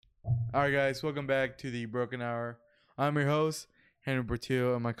All right, guys, welcome back to the Broken Hour. I'm your host, Henry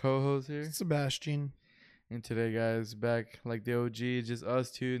Bertil, and my co-host here. Sebastian. And today, guys, back like the OG, just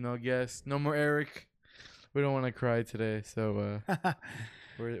us two, no guests, no more Eric. We don't want to cry today, so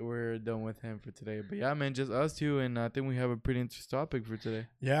we're done with him for today. But yeah, man, just us two, and I think we have a pretty interesting topic for today.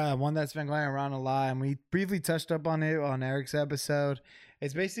 Yeah, one that's been going around a lot, and we briefly touched up on it on Eric's episode.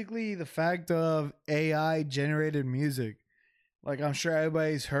 It's basically the fact of AI generated music. Like, I'm sure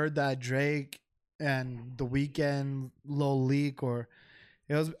everybody's heard that Drake and The Weeknd little leak, or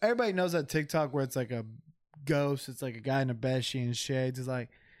everybody knows that TikTok where it's like a ghost, it's like a guy in a bed, she in shades. It's like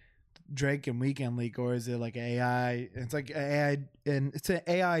Drake and Weeknd leak, or is it like AI? It's like AI, and it's an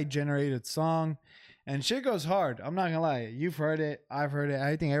AI generated song, and shit goes hard. I'm not gonna lie, you've heard it, I've heard it,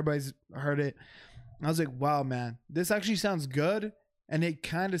 I think everybody's heard it. I was like, wow, man, this actually sounds good, and it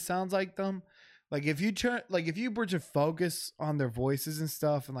kind of sounds like them. Like if you were to focus on their voices and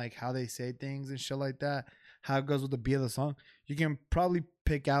stuff, and like how they say things and shit like that, how it goes with the beat of the song, you can probably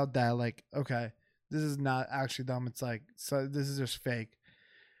pick out that like, okay, this is not actually them. It's like, so this is just fake.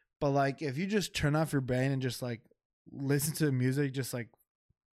 But like if you just turn off your brain and just like listen to the music, just like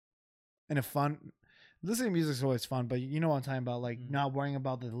in a fun, listening to music is always fun, but you know what I'm talking about, like not worrying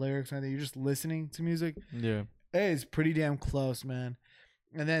about the lyrics or anything. You're just listening to music. Yeah, it is pretty damn close, man.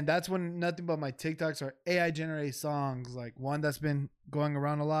 And then that's when nothing but my TikToks are AI generated songs. Like one that's been going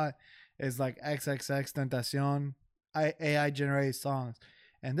around a lot is like XXX Tentacion AI generated songs.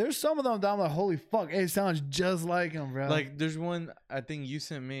 And there's some of them that I'm like, holy fuck, it sounds just like him, bro. like there's one I think you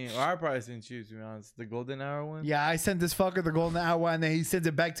sent me, or I probably sent you, to be honest, the Golden Hour one. Yeah, I sent this fucker the Golden Hour, and then he sends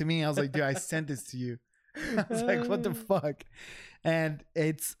it back to me. I was like, dude, I sent this to you. I was like, what the fuck? And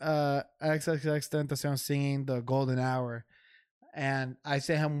it's XXX Tentacion singing the Golden Hour. And I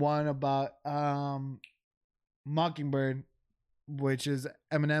sent him one about Mockingbird, which is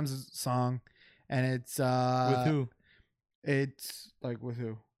Eminem's song, and it's With who? It's like with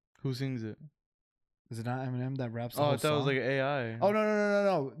who? Who sings it? Is it not Eminem that raps? The Oh, whole I thought it was song? like AI. Oh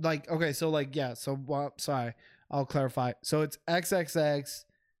no! Like okay, so like yeah, so sorry, I'll clarify. So it's XXX,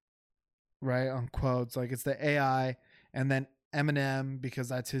 right? On quotes, like it's the AI, and then Eminem because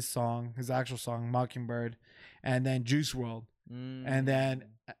that's his song, his actual song, Mockingbird, and then Juice WRLD. And then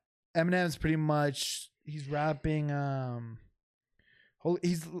Eminem's pretty much he's rapping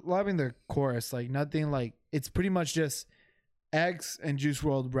he's rapping the chorus, like nothing, like it's pretty much just X and Juice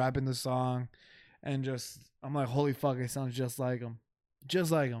WRLD rapping the song, and just I'm like, holy fuck, it sounds just like him.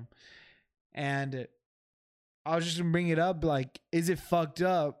 And I was just gonna bring it up, like, is it fucked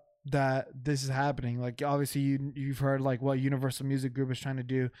up that this is happening? Like obviously you've heard like what Universal Music Group is trying to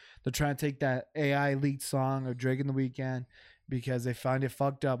do. They're trying to take that AI leaked song of Drake and The Weeknd because they find it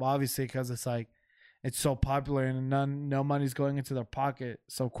fucked up, obviously, because it's like it's so popular and no money's going into their pocket,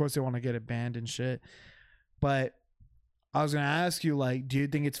 so of course they want to get it banned and shit. But I was gonna ask you, like, do you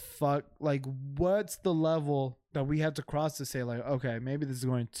think it's like what's the level that we have to cross to say like, okay, maybe this is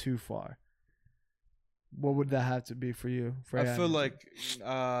going too far? What would that have to be for you? I feel like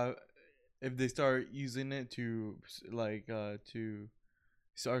if they start using it to to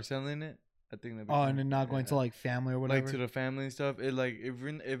start selling it, I think that. Oh, and then not going to like family or whatever. Like to the family and stuff. It like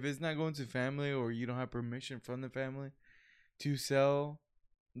if it's not going to family, or you don't have permission from the family to sell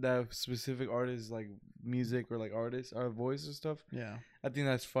that specific artist like music or like artist or voice or stuff. Yeah, I think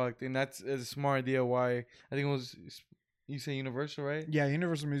that's fucked, and that's a smart idea. Why I think it was. You say Universal, right? Yeah,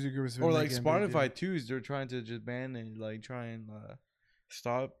 Universal Music Group is or like Spotify too. Is they're trying to just ban it, like try and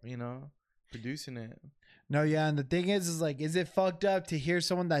stop, producing it. No, yeah, and the thing is like, is it fucked up to hear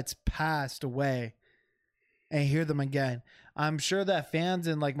someone that's passed away and hear them again? I'm sure that fans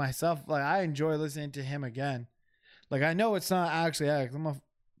and like myself, like I enjoy listening to him again. Like I know it's not actually X. I'm a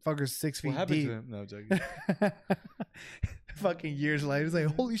fucker 6 feet What happened deep. to him? No, I'm joking. Fucking years later, it's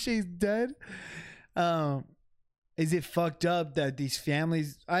like, holy shit, he's dead. Is it fucked up that these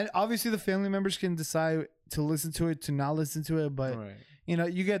families? Obviously the family members can decide to listen to it, to not listen to it, but Right.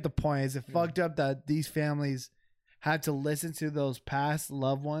 you get the point. Is it fucked up that these families had to listen to those past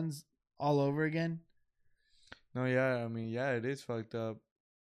loved ones all over again? No, yeah, I mean, yeah, it is fucked up.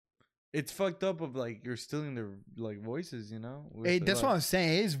 It's fucked up of like you're stealing their like voices, That's what I'm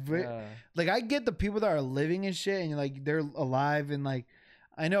saying. It is Yeah. like I get the people that are living and shit, and like they're alive, and like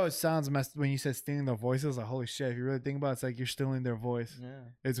I know it sounds messed when you said stealing their voices. Like holy shit, if you really think about it, it's like you're stealing their voice. Yeah.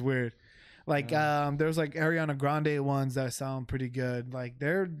 It's weird. Like there's like Ariana Grande ones that sound pretty good. Like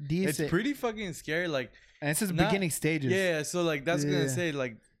they're decent. It's pretty fucking scary. Like, and it's just beginning stages. Yeah, so like that's gonna say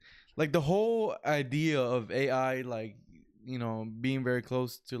like the whole idea of AI like being very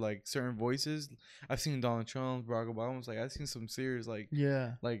close to like certain voices. I've seen Donald Trump, Barack Obama. Like I've seen some serious like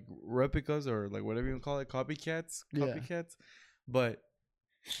replicas or like whatever you call it, copycats. But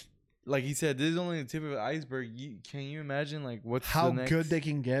like he said, this is only the tip of the iceberg. Can you imagine like what's how good they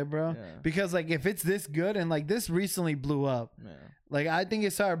can get, bro? Yeah. Because like if it's this good, and like this recently blew up. Yeah. Like I think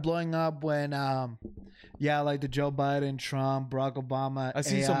it started blowing up when like the Joe Biden, Trump, Barack Obama. I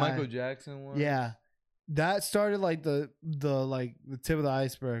seen some Michael Jackson one. Yeah. That started like the tip of the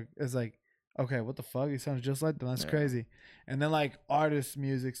iceberg. It's like, okay, what the fuck? It sounds just like them. That's crazy. And then like artist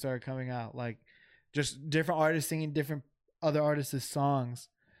music started coming out, like just different artists singing different other artists' songs.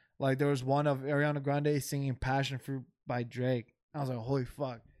 Like there was one of Ariana Grande singing "Passion Fruit" by Drake. I was like, holy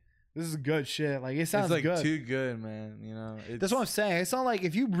fuck, this is good shit. Like it sounds like good. Too good, man. That's what I'm saying. It's not like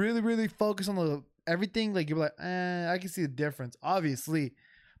if you really, really focus on everything, like you're like, I can see the difference, obviously.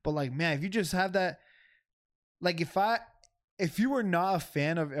 But like, man, if you just have that, like if you were not a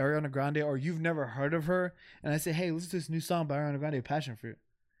fan of Ariana Grande or you've never heard of her, and I say, hey, listen to this new song by Ariana Grande, "Passion Fruit,"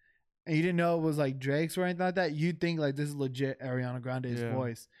 and you didn't know it was like Drake's or anything like that, you'd think like this is legit Ariana Grande's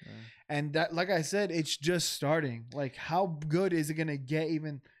voice. Yeah. And that, like I said, it's just starting. Like how good is it gonna get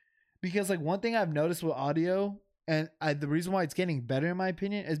even? Because like one thing I've noticed with audio, and the reason why it's getting better in my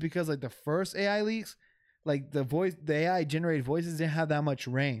opinion is because like the first AI leaks, like the AI generated voices didn't have that much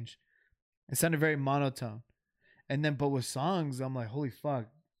range. It sounded very monotone. And then, but with songs, I'm like, holy fuck.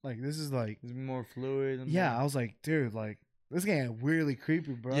 Like, this is like... It's more fluid. I was like, dude, like, this is getting weirdly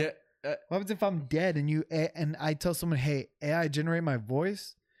creepy, bro. Yeah. What happens if I'm dead and I tell someone, hey, AI generate my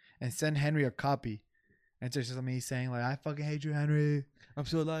voice and send Henry a copy? And it's just me saying, like, I fucking hate you, Henry. I'm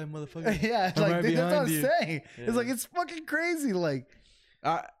still alive, motherfucker. Yeah, I'm like, right that's what I'm you. saying. Yeah. It's like, it's fucking crazy. Like,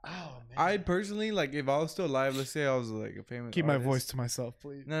 I personally, like, if I was still alive, let's say I was like a famous Keep artist. my voice to myself,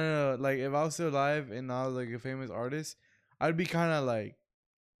 please. No. Like, if I was still alive and I was like a famous artist, I'd be kind of like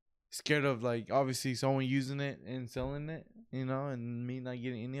scared of like obviously someone using it and selling it, and me not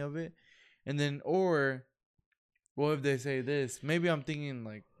getting any of it. And then, or what if they say this? Maybe I'm thinking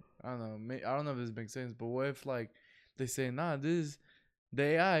like, I don't know. I don't know if this makes sense, but what if like they say, nah, the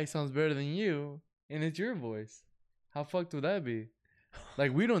AI sounds better than you and it's your voice? How fucked would that be?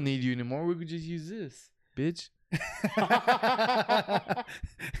 Like, we don't need you anymore. We could just use this, bitch.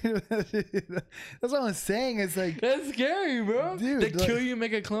 That's what I'm saying. It's like, that's scary, bro. Dude, they kill you,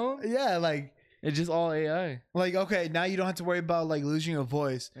 make a clone. Yeah, like it's just all AI. Like, okay, now you don't have to worry about like losing your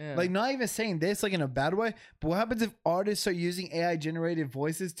voice. Yeah. Like, not even saying this like in a bad way, but what happens if artists are using AI generated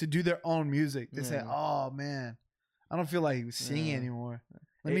voices to do their own music? They say, oh man, I don't feel like singing anymore.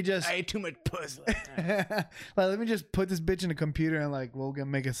 Let me just... I ate too much pussy. Like, let me just put this bitch in the computer and like we'll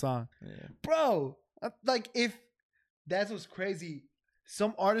make a song. Yeah. Bro, like if that's what's crazy,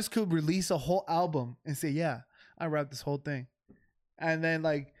 some artist could release a whole album and say, yeah, I rapped this whole thing. And then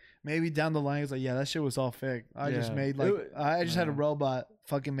like maybe down the line it's like, yeah, that shit was all fake. I just made like I just had a robot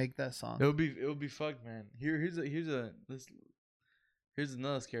fucking make that song. It would be fucked, man. Here's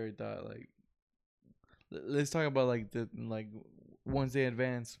another scary thought. Like, let's talk about like the once they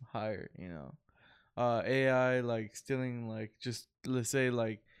advance higher, AI like stealing like just let's say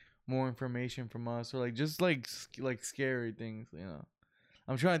like more information from us, or like just like scary things,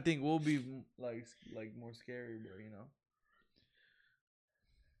 I'm trying to think what will be like more scary, bro,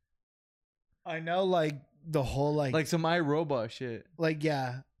 I know like the whole like some iRobot shit, like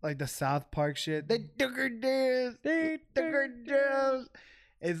like the South Park shit. They took her down. They took her down.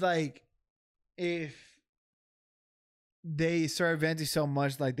 It's like if they start advancing so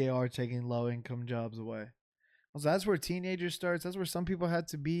much, like they are taking low income jobs away. So that's where teenagers starts. That's where some people had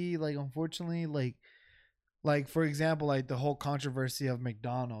to be. Like, unfortunately, like for example, like the whole controversy of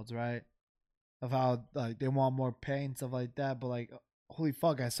McDonald's, right? Of how like they want more pay and stuff like that. But like, holy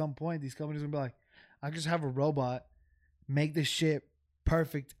fuck, at some point these companies will be like, I just have a robot make this shit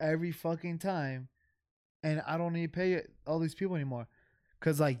perfect every fucking time, and I don't need to pay all these people anymore,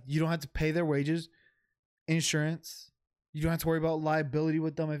 because like you don't have to pay their wages, insurance. You don't have to worry about liability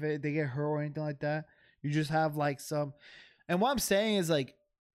with them if they get hurt or anything like that. You just have like some... And what I'm saying is like,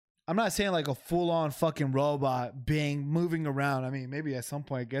 I'm not saying like a full-on fucking robot moving around. I mean, maybe at some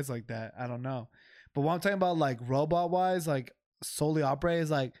point it gets like that. I don't know. But what I'm talking about like robot-wise, like solely operate,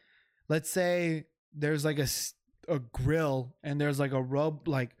 is like, let's say there's like a grill and there's like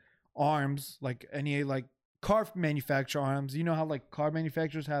like arms, like any like car manufacturer arms. You know how like car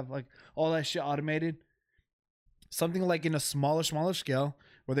manufacturers have like all that shit automated? Something like in a smaller scale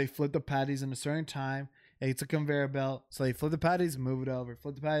where they flip the patties in a certain time. It's a conveyor belt. So they flip the patties, move it over.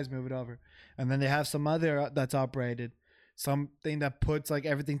 Flip the patties, move it over. And then they have some other that's operated. Something that puts like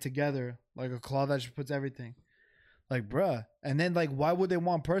everything together. Like a claw that just puts everything. Like, bruh. And then, like, why would they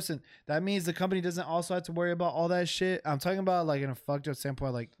want person? That means the company doesn't also have to worry about all that shit. I'm talking about, like, in a fucked up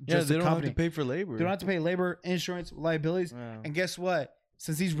standpoint, like, Yeah, just they the don't company. have to pay for labor. They don't have to pay labor, insurance, liabilities. Yeah. And guess what?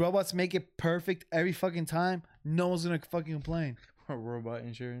 Since these robots make it perfect every fucking time, no one's gonna fucking complain. Robot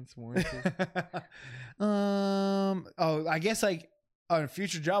insurance warranty. Oh, I guess like a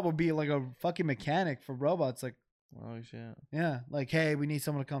future job would be like a fucking mechanic for robots. Like, Oh shit. yeah, like, hey, we need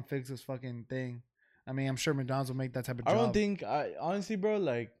someone to come fix this fucking thing. I mean, I'm sure McDonald's will make that type of job. I don't think honestly, bro.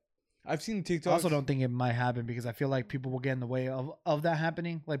 Like, I've seen TikToks. I also don't think it might happen because I feel like people will get in the way of that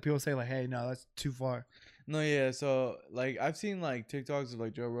happening. Like, people say like, hey, no, that's too far. No, yeah. So like, I've seen like TikToks of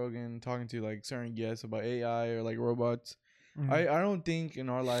like Joe Rogan talking to like certain guests about AI or like robots. Mhm. I don't think in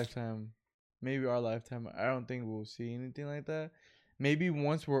our lifetime, maybe our lifetime, I don't think we'll see anything like that. Maybe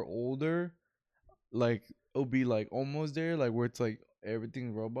once we're older, like it'll be like almost there, like where it's like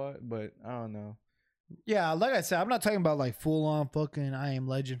everything robot. But I don't know. Yeah, like I said, I'm not talking about like full on fucking I Am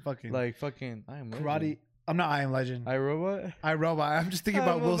Legend fucking Like fucking I am karate. I'm not I Am Legend. I Robot. I Robot. I'm just thinking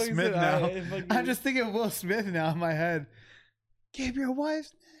Ah, about Will motherfucker Smith said, now. I'm just thinking of Will Smith now in my head. Keep my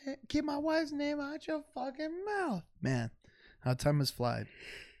wife's name out your fucking mouth. Man, how time has flied.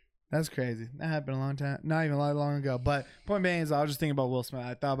 That's crazy. That happened a long time. Not even that long ago. But point being is I was just thinking about Will Smith.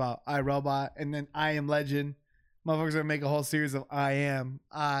 I thought about I Robot and then I Am Legend. Motherfuckers gonna make a whole series of But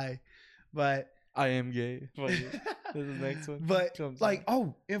I am gay. Fuck it. This is the next one. But Comes like, out.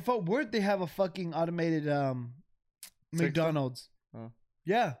 oh, in Fort Worth they have a fucking automated McDonald's. Oh.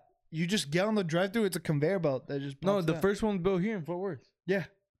 Yeah, you just get on the drive-through. It's a conveyor belt that just No, pops the out. first one built here in Fort Worth. Yeah,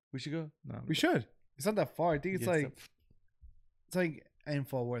 We should go. No, we should. It's not that far. I think it's Yes, like in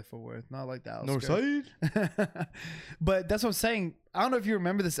Fort Worth, not like that. North side. But that's what I'm saying. I don't know if you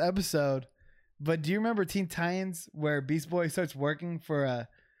remember this episode, but do you remember Teen Titans where Beast Boy starts working for a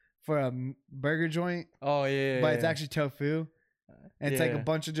burger joint, Oh yeah. but it's actually tofu? And it's like a Yeah.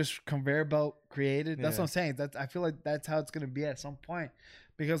 bunch of just conveyor belt created. That's Yeah. what I'm saying. I feel like that's how it's gonna be at some point,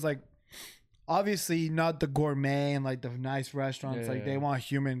 because like obviously not the gourmet and like the nice restaurants. Like they Yeah. want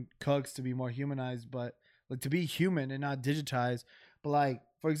human cooks to be more humanized, but like to be human and not digitized. But like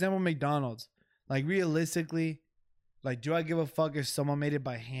for example, McDonald's. Like realistically, like do I give a fuck if someone made it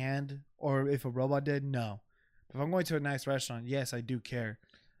by hand or if a robot did? No. If I'm going to a nice restaurant, yes, I do care.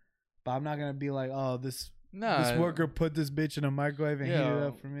 But I'm not gonna be like, oh, this worker put this bitch in a microwave and heated it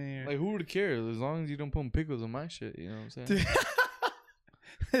up for me. Or... Like who would care as long as you don't put pickles on my shit? You know what I'm saying?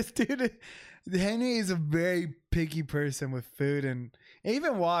 This dude, Henry is a very picky person with food and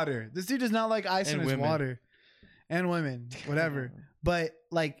even water. This dude does not like ice And in his women. water, and women, whatever. But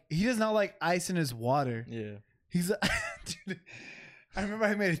like, he does not like ice in his water. Yeah. He's, dude, I remember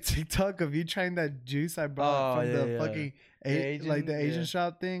I made a TikTok of you trying that juice I brought Oh, from the yeah. fucking Asian- like the Asian yeah.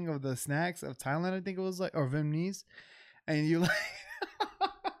 shop thing of the snacks of Thailand, I think it was like, or Vietnamese, and you like,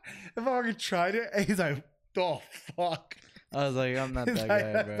 if I ever tried it, and he's like, oh fuck. I was like, I'm not He's that like,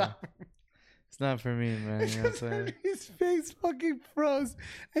 guy, "That's bro. not It's not for me, man. You know what I'm saying? his face fucking froze.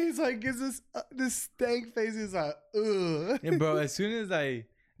 And he's like, gives this stank face. He's like, ugh. Yeah, bro. As soon as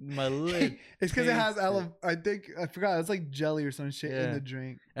my lip, It's because it has tastes I forgot. It's like jelly or some shit in Yeah. the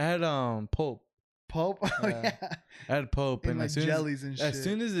drink. I had pulp. Pulp? Oh, Yeah. yeah. I had pulp, And and like as soon jellies and shit. as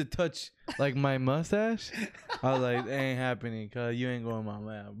soon as it touched like my mustache, I was like, it ain't happening, cause you ain't going in my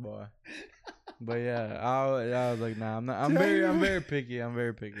mouth, boy. But yeah, I was like, nah, I'm not. I'm very picky. I'm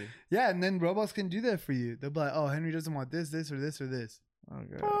very picky. Yeah, and then robots can do that for you. They'll be like, oh, Henry doesn't want this, this, or this, or this.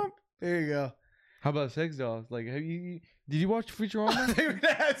 Okay. Boom. There you go. How about sex dolls? Like, did you watch Futurama? They were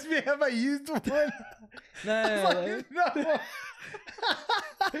gonna ask me, have I used one? Nah, Like, no.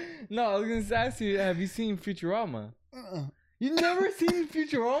 no, I was gonna ask you, have you seen Futurama? Uh-uh. You never seen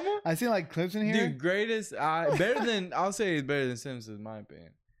Futurama? I seen like clips in here. Dude, greatest. Better than I'll say it's better than Simpsons, in my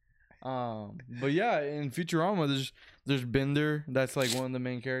opinion. But yeah, in Futurama, there's Bender. That's like one of the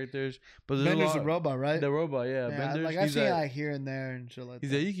main characters. But there's Bender's a a lot, robot, right? the robot, yeah. Yeah, Bender's. like I've he's seen like, like here and there and shit like he's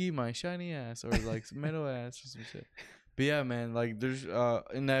that. like, you can eat my shiny ass or like some metal ass or some shit. But yeah, man, like there's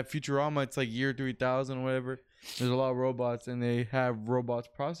in that Futurama, it's like year 3000 or whatever. There's a lot of robots, and they have robots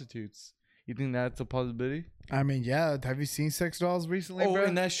prostitutes. You think that's a possibility? I mean, yeah. Have you seen sex dolls recently, Oh, bro?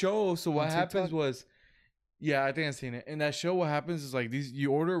 in that show, so what On happens TikTok? was, yeah, I think I've seen it. In that show, what happens is like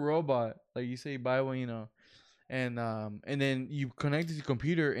you order a robot, like you say you buy one, you know, and then you connect it to the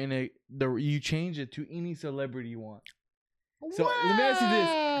computer, and you change it to any celebrity you want. So let me ask you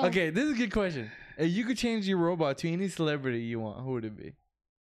this. Okay, this is a good question. If you could change your robot to any celebrity you want, who would it be?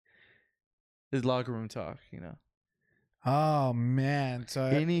 This locker room talk, you know. Oh man. So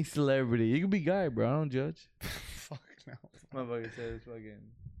Any celebrity. You could be guy, bro. I don't judge. fuck no. Motherfucker says fucking.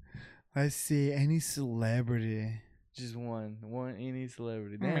 Let's see. Any celebrity. Just one any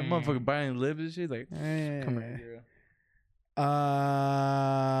celebrity. Damn, motherfucker biting lips and shit. Like, come here,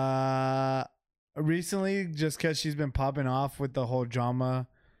 girl. Recently, just because she's been popping off with the whole drama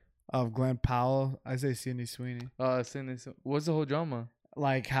of Glenn Powell, I say Sydney Sweeney. Sydney. What's the whole drama?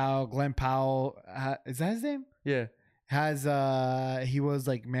 Like how Glenn Powell is that his name? Yeah. Has he was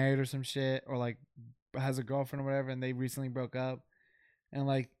like married or some shit, or like has a girlfriend or whatever, and they recently broke up. And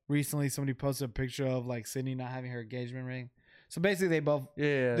like recently, somebody posted a picture of like Sydney not having her engagement ring. So basically, they both.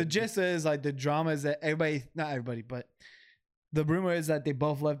 Yeah. The gist is like the drama is that everybody, not everybody, but the rumor is that they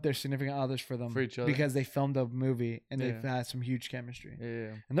both left their significant others for them For each other? because they filmed a movie and they've Yeah. had some huge chemistry.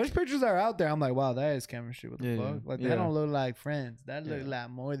 Yeah. And those pictures are out there. I'm like, wow, that is chemistry. What the Yeah, fuck? yeah. Like Yeah. that don't look like friends. That look Yeah. like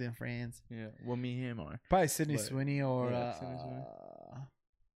more than friends. Yeah. Well, me and him are. Probably Sydney But- Sweeney or. yeah, Sydney Sweeney.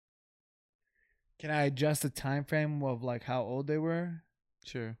 Can I adjust the time frame of like how old they were?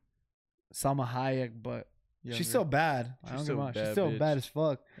 Sure. Salma Hayek, but Younger. she's still bad. I She's don't still give a fuck. She's bad, still bitch. bad as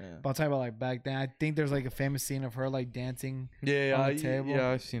fuck. Yeah. But I'll talk about like back then. I think there's like a famous scene of her like dancing. Yeah. on the table. Yeah.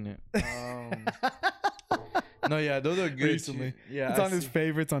 I've seen it. No. Yeah. Those are good. Recently. Yeah. It's I on his see-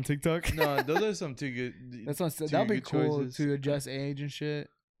 favorites on TikTok. No, those are some too good. That's what two that'd be good cool choices. to adjust age and shit.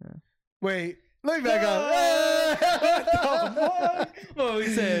 Yeah. Wait, let me back up. What we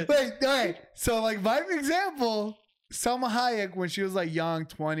said? Wait, all right. So like by example, Salma Hayek when she was like young,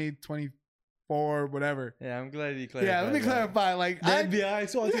 20, 24, whatever. Yeah, I'm glad you clarified. Yeah, let me that. clarify. Like The FBI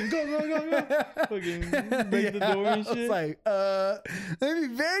saw it. Go, go, go, go. Fucking break the door and I was shit. like, let me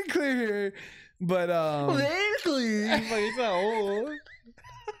be very clear here. But Very clear. Like, it's not old.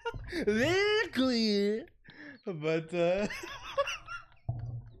 very clear. But oh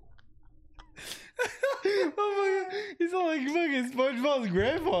my god, he's all like fucking SpongeBob's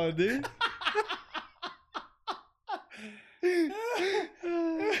grandpa, dude.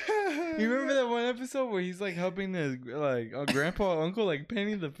 You remember that one episode where he's like helping his like grandpa or uncle like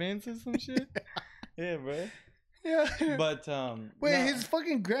painting the fence or some shit? Yeah, bro. Yeah. But Wait, nah, his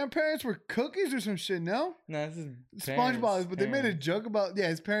fucking grandparents were cookies or some shit, no? nah, this is SpongeBob, but they made a parents. joke about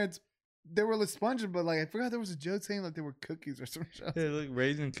his parents. They were like sponges, but like I forgot there was a joke saying like they were cookies or some shit. Yeah, look,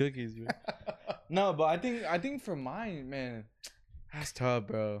 raisin cookies, bro. No, but I think for mine, man, that's tough,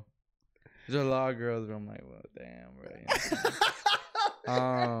 bro. There's a lot of girls where I'm like, well, damn, bro. You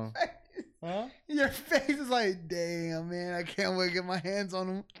know? Huh? Your face is like, damn, man, I can't wait to get my hands on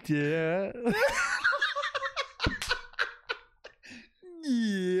them. Yeah.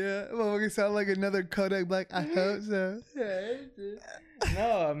 Yeah, motherfucker sound like another Kodak Black. I hope so.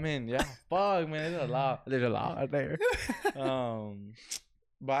 No, I mean, yeah, fuck, man. There's a lot there.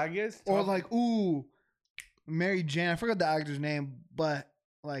 But I guess Or top- like, ooh, Mary Jane. I forgot the actor's name, but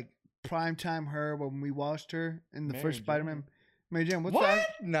like primetime her when we watched her in the Mary first Jane? Spider-Man. Mary Jane, what's what?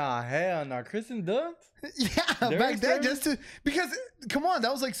 that? Nah, hell no. Kristen Dunst? Yeah, Their back then, experiment? just to because come on,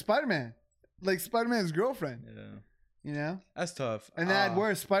 that was like Spider-Man, like Spider-Man's girlfriend, Yeah, you know. that's tough. And then I'd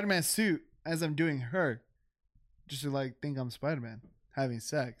wear a Spider-Man suit as I'm doing her, just to like think I'm Spider-Man having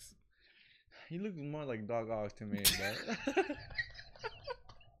sex. He looks more like Dog Ock to me, bro.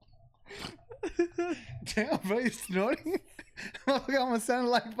 Damn, bro, you snorting? I'm gonna sound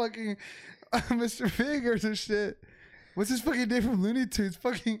like fucking Mr. Pig or some shit. What's his fucking name from Looney Tunes?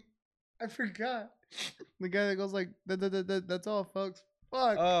 Fucking, I forgot. The guy that goes like, that's all, folks.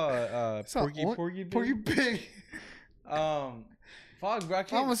 Fuck. It's not Porky Porky Pig? Pig. Fuck, bro, I I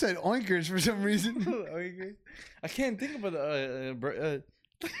can't. almost said oinkers for some reason. Okay. I can't think about the.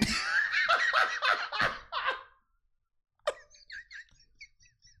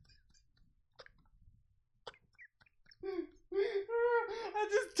 I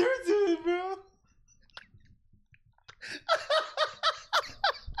just turned to it, bro.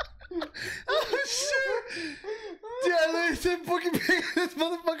 Oh shit! Dude, I literally said Porky Pig. This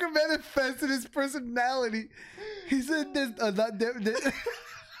motherfucker manifested his personality. He said this. Not, what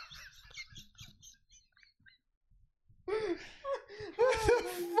the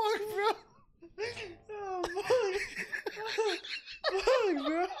fuck, bro? Oh, fuck,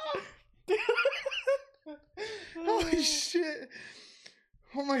 bro. Holy shit!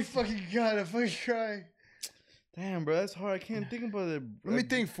 Oh my fucking god! I'm fucking crying. Damn, bro, that's hard. I can't think about it. Let me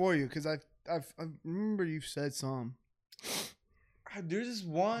think for you, cause I remember you said some. There's this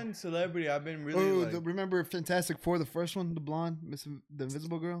one celebrity I've been really Oh, like. remember Fantastic Four, the first one, the blonde, the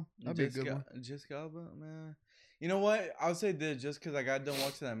Invisible Girl. That'd be a good one. Jessica Alba, man. You know what? I'll say this just because I got done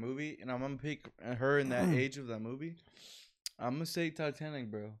watching that movie, and I'm gonna pick her in that age of that movie. I'm gonna say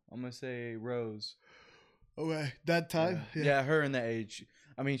Titanic, bro. I'm gonna say Rose. Oh, that time. Yeah, her in that age.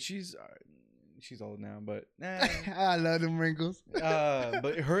 I mean, she's she's old now, but nah. I love them wrinkles.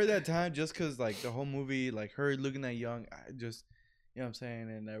 But her that time, just cause like the whole movie, like her looking that young, I just, you know what I'm saying,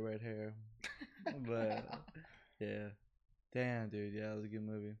 and that red hair. But yeah, damn, dude, yeah, it was a good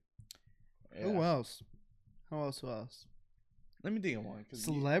movie. Yeah. Who else? Who else? Let me think of one.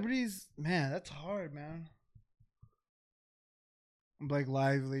 Celebrities, man, that's hard, man. Blake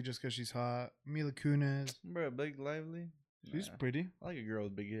Lively, just because she's hot. Mila Kunis, Bro, Blake Lively. she's Nah. pretty. I like a girl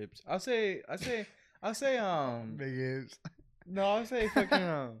with big hips. I'll say Big hips. no, I'll say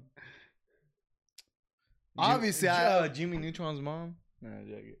fucking Obviously, Jimmy Neutron's mom. Nah,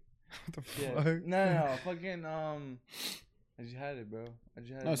 joking. What the Yeah. fuck? No, fucking I just had it, bro. I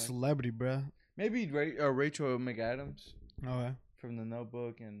just had No it. celebrity, bro. Maybe Rachel McAdams Okay. from The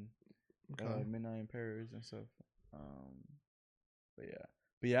Notebook and Okay. Midnight in Paris and stuff.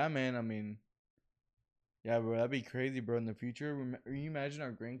 But yeah, man. I mean, yeah, bro, that'd be crazy, bro. In the future, can you imagine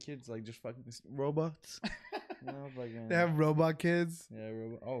our grandkids like just fucking robots? You know, fucking, They have robot kids. yeah,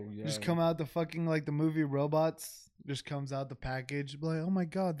 oh yeah. Just come out the fucking like the movie Robots. Just comes out the package. Be like, oh my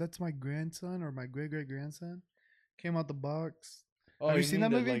god, that's my grandson or my great grandson. Came out the box. Oh, have you seen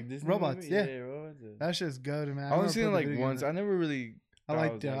that the, movie? like, Disney Robots, movie? yeah. Robots. That shit's good, man. I only remember seen it putting like the video once. in I never really. I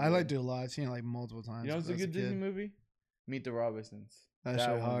liked it. that I good. liked it a lot. I've seen it like multiple times. You know, it's a as good Disney kid. movie. Meet the Robinsons. That shit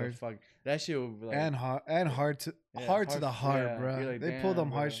one's a hard. Fuck. That shit would be like And hard to Yeah, hard to the heart, yeah. bro. You're like, They pull damn, them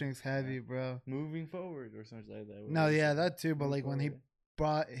bro. heartstrings heavy, bro. moving forward or something like that. No, What is yeah, it? that too. But Moving like when he forward.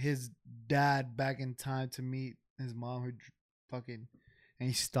 brought his dad back in time to meet his mom, who fucking, and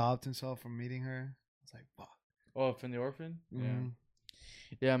he stopped himself from meeting her. It's like fuck. Oh, from the orphan. Mhm.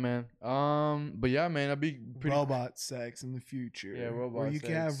 Yeah, man. But yeah, man, I'd be pretty. Robot sex in the future. Yeah, Or robot you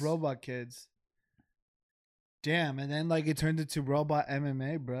can have sex. robot kids. Damn, and then like it turned into robot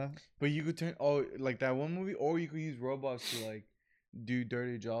MMA, bro. But you could turn like that one movie, or you could use robots to like do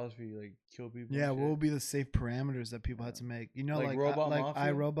dirty jobs for you, like kill people. Yeah, and what shit. would be the safe parameters that people had to make? You know, Like like Robot like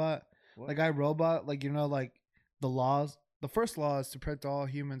Mafia? iRobot, What? like iRobot, like you know, like the laws. The first law is to protect all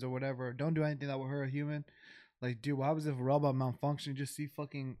humans or whatever. Don't do anything that will hurt a human. Like, dude, what happens if a robot malfunction? Just see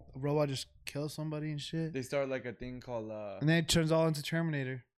fucking a robot just kill somebody and shit, They start like a thing called and then it turns all into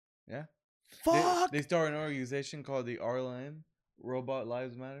Terminator. yeah. Fuck. They start an organization called the RLM, Robot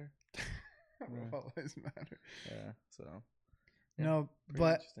Lives Matter. Robot lives matter. Yeah, so yeah, No, pretty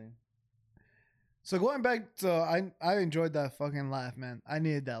but interesting. so going back to I enjoyed that fucking laugh, man. I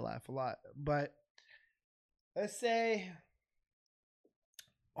needed that laugh a lot. But let's say,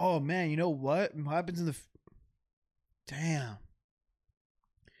 oh man, you know what? What happens in the damn?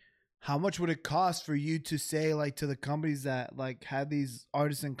 How much would it cost for you to say like to the companies that like have these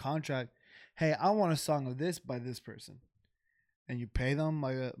artists in contract, hey, I want a song of this by this person, and you pay them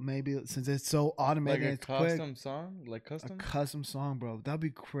like maybe since it's so Like automated, a and it's quick, custom song, like a custom. custom song, bro. That'd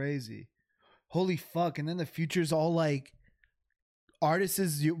be crazy. Holy fuck. And then the future's all like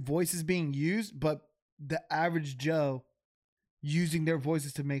artists' voices being used, but the average Joe using their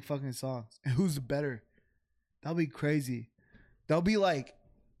voices to make fucking songs. And who's better? That'll be crazy. That'll be like,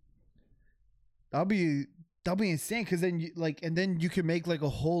 that'll be insane. Cause then you like, and then you can make like a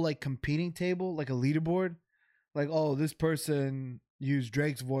whole like competing table, like a leaderboard. Like, oh, this person used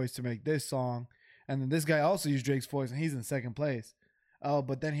Drake's voice to make this song. And then this guy also used Drake's voice and he's in second place. Oh,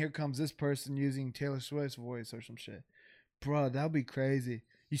 but then here comes this person using Taylor Swift's voice or some shit. Bro, that would be crazy.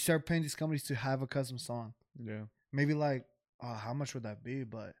 You start paying these companies to have a custom song. Yeah. Maybe like, oh, how much would that be?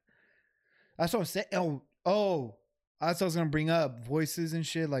 But that's what I'm saying. Oh, that's what I was going to bring up. Voices and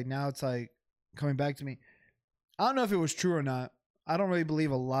shit. Like now it's like coming back to me. I don't know if it was true or not. I don't really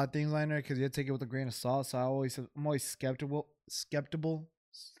believe a lot of things on there because you have to take it with a grain of salt. So I'm always skeptical. Skeptical.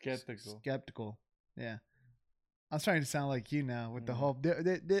 Yeah. I was trying to sound like you now with the whole.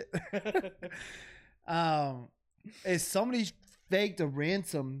 If somebody faked a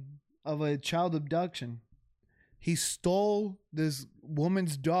ransom of a child abduction, he stole this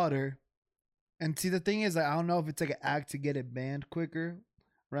woman's daughter. And see, the thing is, like, I don't know if it's like an act to get it banned quicker,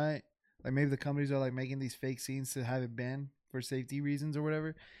 right? Like maybe the companies are like making these fake scenes to have it banned for safety reasons or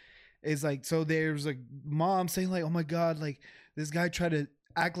whatever. It's like, so there's like mom saying like, oh my God, like this guy tried to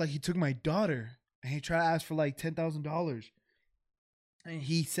act like he took my daughter and he tried to ask for like $10,000. And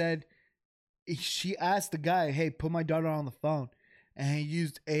he said, she asked the guy, hey, put my daughter on the phone. And he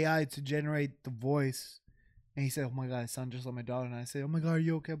used AI to generate the voice. And he said, oh my God, it sounds just like my daughter. And I said, oh my God, are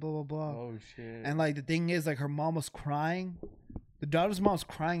you okay? Blah, blah, blah. Oh shit. And like the thing is, like her mom was crying. The daughter's mom was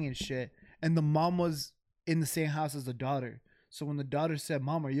crying and shit. And the mom was in the same house as the daughter. So when the daughter said,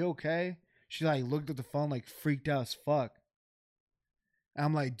 Mom, are you okay? She like looked at the phone like freaked out as fuck. And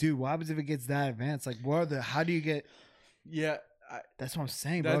I'm like, dude, what happens if it gets that advanced? Like, how do you get? Yeah, That's what I'm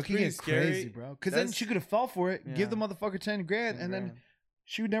saying, bro. That's It can pretty get crazy, scary. bro. Because then she could have fell for it, give the Yeah. motherfucker 10 grand, and then Grand.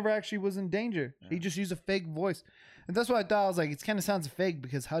 she never actually was in danger. He Yeah. just used a fake voice. And that's what I thought. I was like, it kind of sounds fake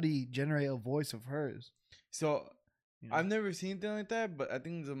because how do you generate a voice of hers? So You know? I've never seen anything like that, but I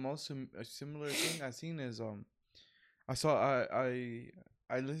think the most a similar thing I've seen is I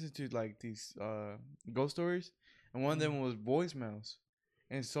listened to like these ghost stories, and one of them was voicemails,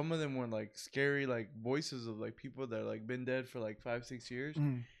 and some of them were like scary like voices of like people that like been dead for like 5-6 years,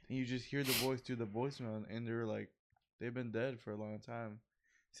 Mhm. and you just hear the voice through the voicemail, and they're like they've been dead for a long time.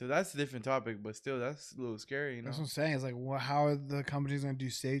 So that's a different topic, but still that's a little scary, you know. That's what I'm saying. It's like, how are the companies going to do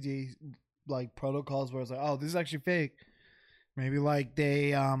safety like protocols where it's like, oh, this is actually fake? Maybe like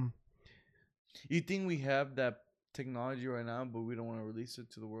they You think we have that technology right now, but we don't want to release it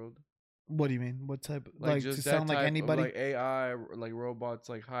to the world? what do you mean? What type? Like, Like just to that sound like type of, anybody? like AI, like robots,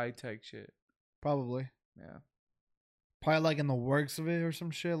 like high tech shit. Probably. Yeah. Probably like in the works of it or some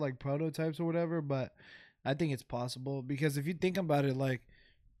shit, like prototypes or whatever. But I think it's possible because if you think about it, like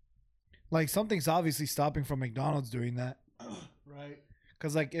something's obviously stopping from McDonald's doing that, right?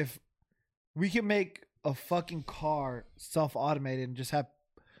 Because like if we can make a fucking car self-automated and just have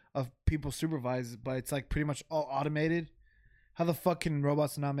people supervise it, but it's like pretty much all automated. How the fuck can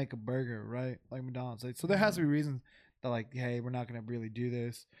robots not make a burger, right? Like McDonald's. Like, so there has to be reasons that like, hey, we're not gonna really do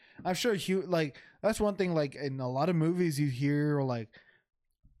this. I'm sure like that's one thing. Like in a lot of movies, you hear or like,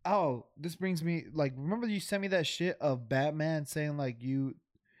 oh, this brings me like. Remember you sent me that shit of Batman saying like you.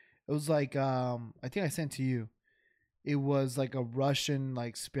 It was like I think I sent to you. It was like a Russian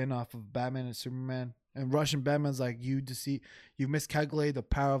like spin-off of Batman and Superman. And Russian Batman's like you miscalculated the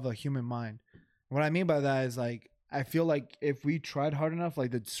power of the human mind. What I mean by that is like I feel like if we tried hard enough,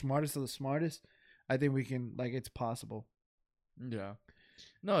 like the smartest of the smartest, I think we can like it's possible. Yeah.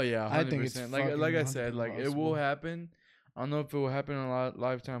 No, yeah, 100%. I think it's like I fucking said, like it possible. will happen. I don't know if it will happen in a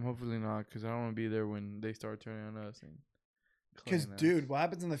lifetime. Hopefully not, because I don't want to be there when they start turning on us. Because Because dude, what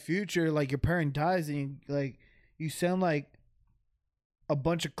happens in the future? Like your parent dies and you sound like a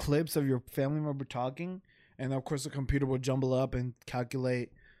bunch of clips of your family member talking, and of course the computer will jumble up and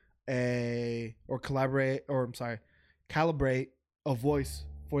calculate calibrate a voice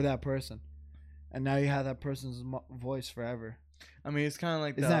for that person, and now you have that person's voice forever. I mean, it's kind of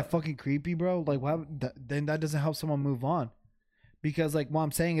like Isn't that fucking creepy, bro? Like, then that doesn't help someone move on, because like what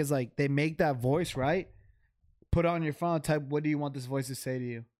I'm saying is like they make that voice right. Put it on your phone. Type, what do you want this voice to say to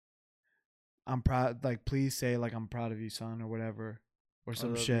you? I'm proud. Like, please say like I'm proud of you, son, or whatever, or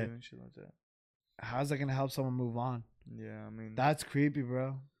some shit. Shit like that. How's that gonna help someone move on? Yeah, I mean, That's creepy,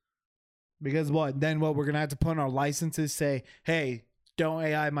 bro. Because then what we're gonna have to put on our licenses say, hey, don't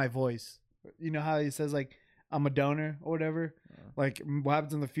AI my voice. You know how it says like I'm a donor or whatever. Like what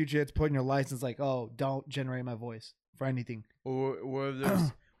happens in the future? It's putting your license like, oh, don't generate my voice for anything. or if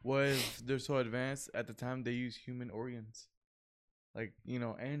there's what if they're so advanced at the time they use human organs, like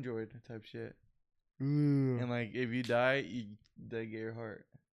Android type shit, Ooh, and like if you die, they get your heart.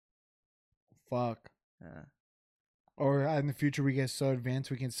 fuck. Yeah. Or in the future we get so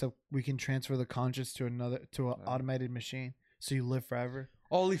advanced we can transfer the conscious to an automated machine, so you live forever.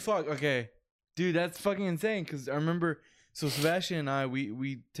 Holy fuck! Okay, dude, that's fucking insane. Cause I remember, so Sebastian and I,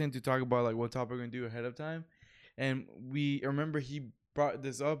 we tend to talk about like what topic we're gonna do ahead of time, and I remember he brought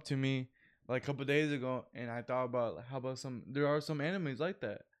this up to me like a couple days ago, and I thought about like, how about there are some animes like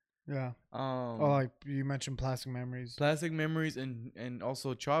that. Yeah. Like you mentioned, Plastic Memories. Plastic Memories and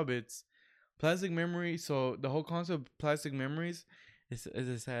also Chobits. Plastic Memories. So the whole concept of Plastic Memories is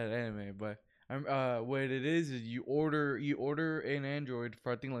a sad anime, but what it is you order an Android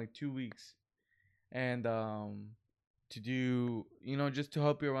for I think like 2 weeks, and to do just to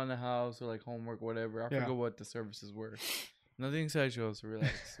help you around the house or like homework, whatever. I forgot what the services were. Nothing sexual, so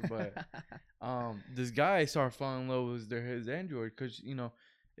relax. But this guy started falling in love with his Android because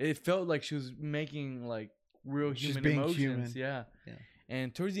it felt like she was making like real human emotions. Human. Yeah.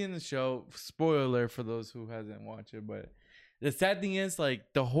 And towards the end of the show, spoiler alert for those who hasn't watched it, but the sad thing is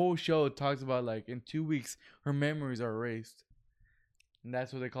like the whole show talks about like in 2 weeks her memories are erased, and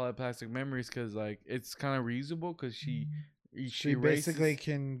that's what they call it, Plastic Memories, because like it's kind of reusable because she basically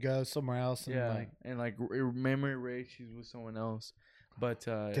can go somewhere else and memory erase. She's with someone else, but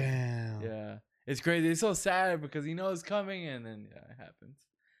damn, yeah, it's crazy. It's so sad because it's coming, and then it happens.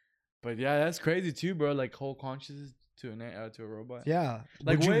 But yeah, that's crazy too, bro. Like whole consciousness to a robot. Yeah,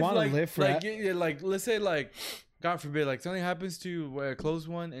 like would you want to live for like let's say like God forbid like something happens to a close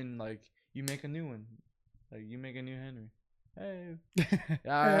one and like you make a new one, like you make a new Henry. Hey,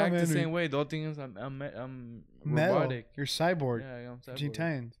 I act the same way. The whole thing is I'm metal. robotic. You're cyborg. Yeah, I'm cyborg.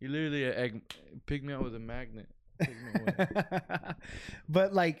 G10. You literally pick me up with a magnet. Take me away.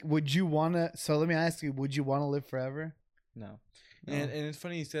 But like, would you wanna? So let me ask you: would you want to live forever? No. No. And it's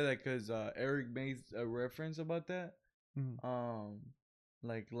funny you said that because Eric made a reference about that. Mhm.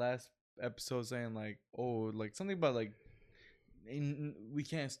 Like last episode saying like, oh, like something about like, we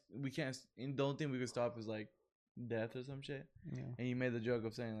can't, and don't think we could stop is like death or some shit. Yeah. And you made the joke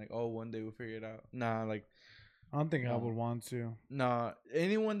of saying like, oh, one day we'll figure it out. Nah, like, I don't think I no. would want to. Nah,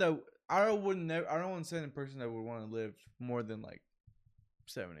 anyone that I don't want to say a person that would want to live more than like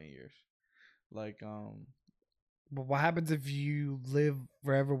 7-8 years. Like, But what happens if you live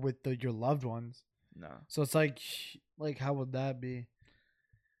forever with your loved ones? nah. So it's like how would that be?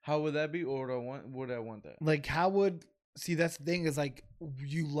 How would that be, or would I want that? Like how would see that's the thing is like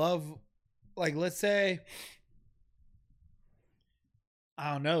you love like let's say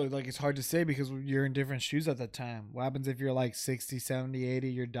I don't know, like it's hard to say because you're in different shoes at that time. What happens if you're like 60, 70,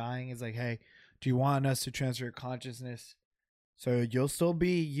 80, you're dying? It's like, hey, do you want us to transfer your consciousness? So you'll still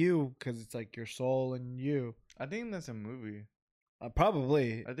be you because it's like your soul and you. I think that's a movie.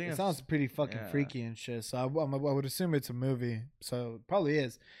 Probably. I think it sounds pretty fucking yeah. freaky and shit. So I would assume it's a movie. So it probably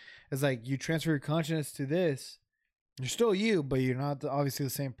is. It's like you transfer your consciousness to this. You're still you, but you're not obviously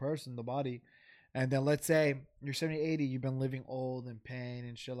the same person, the body. And then let's say you're 70, 80, you've been living old and pain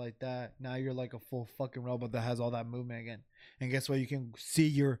and shit like that. Now you're like a full fucking robot that has all that movement again. And guess what? You can see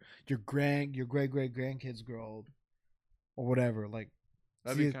your great grandkids grow old or whatever. Like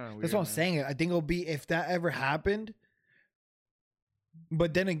That'd see, be kind of weird. that's what I'm saying. I think it'll be if that ever happened.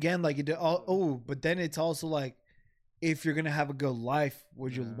 But then again, like but then it's also like if you're gonna have a good life,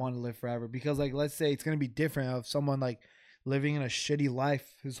 would you want to live forever? Because like let's say it's gonna be different of someone like living in a shitty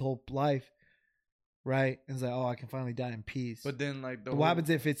life his whole life. Right? And it's like, oh, I can finally die in peace. But then, like, what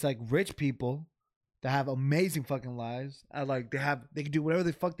happens if it's like rich people that have amazing fucking lives? Like they can do whatever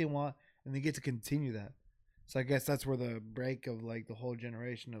the fuck they want, and they get to continue that. So I guess that's where the break of like the whole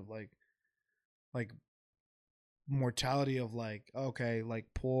generation of like mortality of like okay, like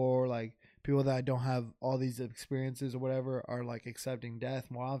poor, like people that don't have all these experiences or whatever are like accepting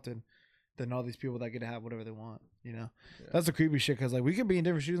death more often than all these people that get to have whatever they want. You know, that's the creepy shit. Cause like we could be in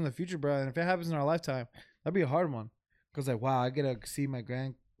different shoes in the future, bro. And if it happens in our lifetime, that'd be a hard one. Cause like, wow, I get to see my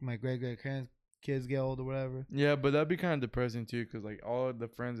great kids get old or whatever. Yeah, but that'd be kind of depressing too. Cause like all of the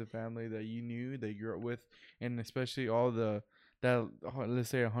friends and family that you knew, that you grew up with, and especially all that let's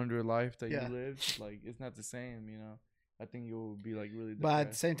say 100 life that you lived, like it's not the same. You know, I think it will be like really depressed. But at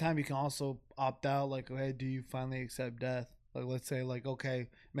the same time, you can also opt out. Like, hey, do you finally accept death? Like, let's say, like, okay,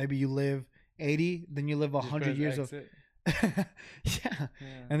 maybe you live 80, then you live 100 years of yeah,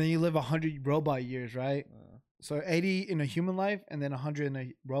 and then you live 100 robot years, right? So 80 in a human life, and then 100 in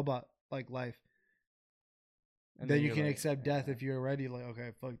a robot like life. And then you can accept death if you're already like,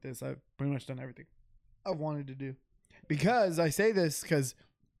 okay, fuck this. I've pretty much done everything I've wanted to do. Because I say this because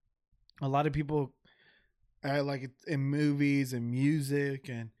a lot of people are like in movies and music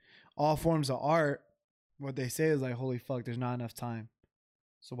and all forms of art. What they say is like, holy fuck, there's not enough time.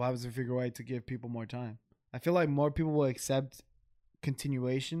 So why was there figure a way to give people more time? I feel like more people will accept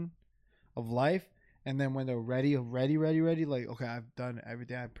continuation of life, and then when they're ready, like, okay, I've done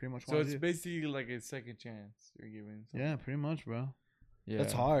everything I pretty much want to do. So it's basically like a second chance you're giving. Yeah, pretty much, bro. Yeah,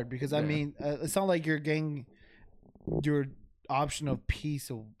 that's hard because I mean, it's not like you're getting your option of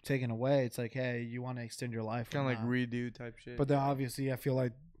peace taken away. It's like, hey, you want to extend your life, kind of like redo type shit. But then obviously, I feel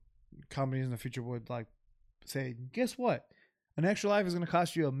like companies in the future would like say, guess what? An extra life is going to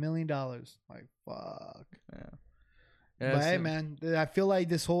cost you $1 million. Like, fuck. Yeah. But hey, man, I feel like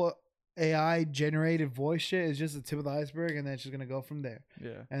this whole AI generated voice shit is just the tip of the iceberg, and then it's just going to go from there.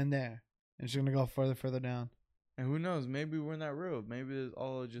 Yeah. And there. And it's going to go further down. And who knows? Maybe we're not real. Maybe it's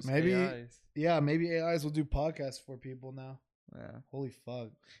all just AIs. Yeah, maybe AIs will do podcasts for people now. Yeah. Holy fuck.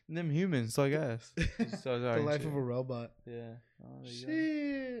 And them humans, I guess. The life of a robot. Yeah. Oh,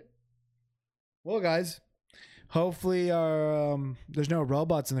 shit. Well, guys. Hopefully, there's no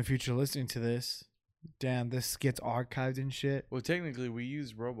robots in the future listening to this. Damn, this gets archived and shit. Well, technically, we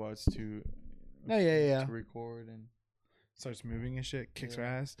use robots to to record and starts moving and shit, kicks our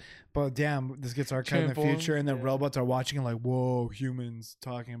ass. But damn, this gets archived in the future, and then robots are watching and like, whoa, humans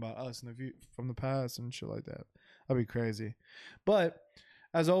talking about us in the from the past and shit like that. That'd be crazy. But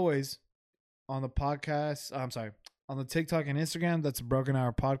as always, on the podcast, on the TikTok and Instagram, that's a Broken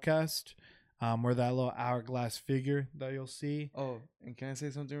Hour Podcast. We're that little hourglass figure that you'll see. Oh, and can I say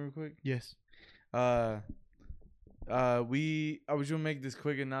something real quick? Yes. I was gonna make this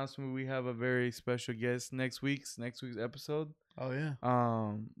quick announcement. We have a very special guest next week's episode. Oh yeah.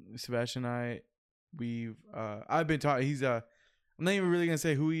 Sebastian and I, I've been talking. He's I'm not even really gonna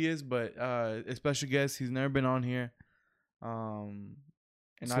say who he is, but a special guest. He's never been on here. And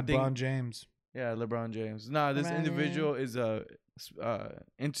It's I LeBron think James. yeah, LeBron James. Nah, this LeBron individual is a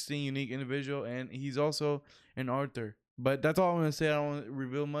interesting, unique individual, and he's also an author. But that's all I'm gonna say. I don't want to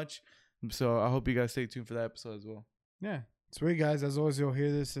reveal much, so I hope you guys stay tuned for that episode as well. Yeah. Sweet, guys. As always, you'll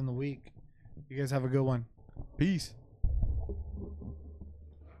hear this in the week. You guys have a good one. Peace.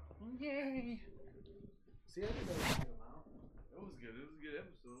 Yay. See, everybody can come out. It was good. It was a good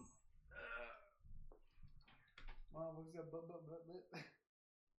episode. Mom, what's that? I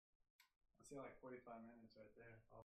see like 45 minutes right there.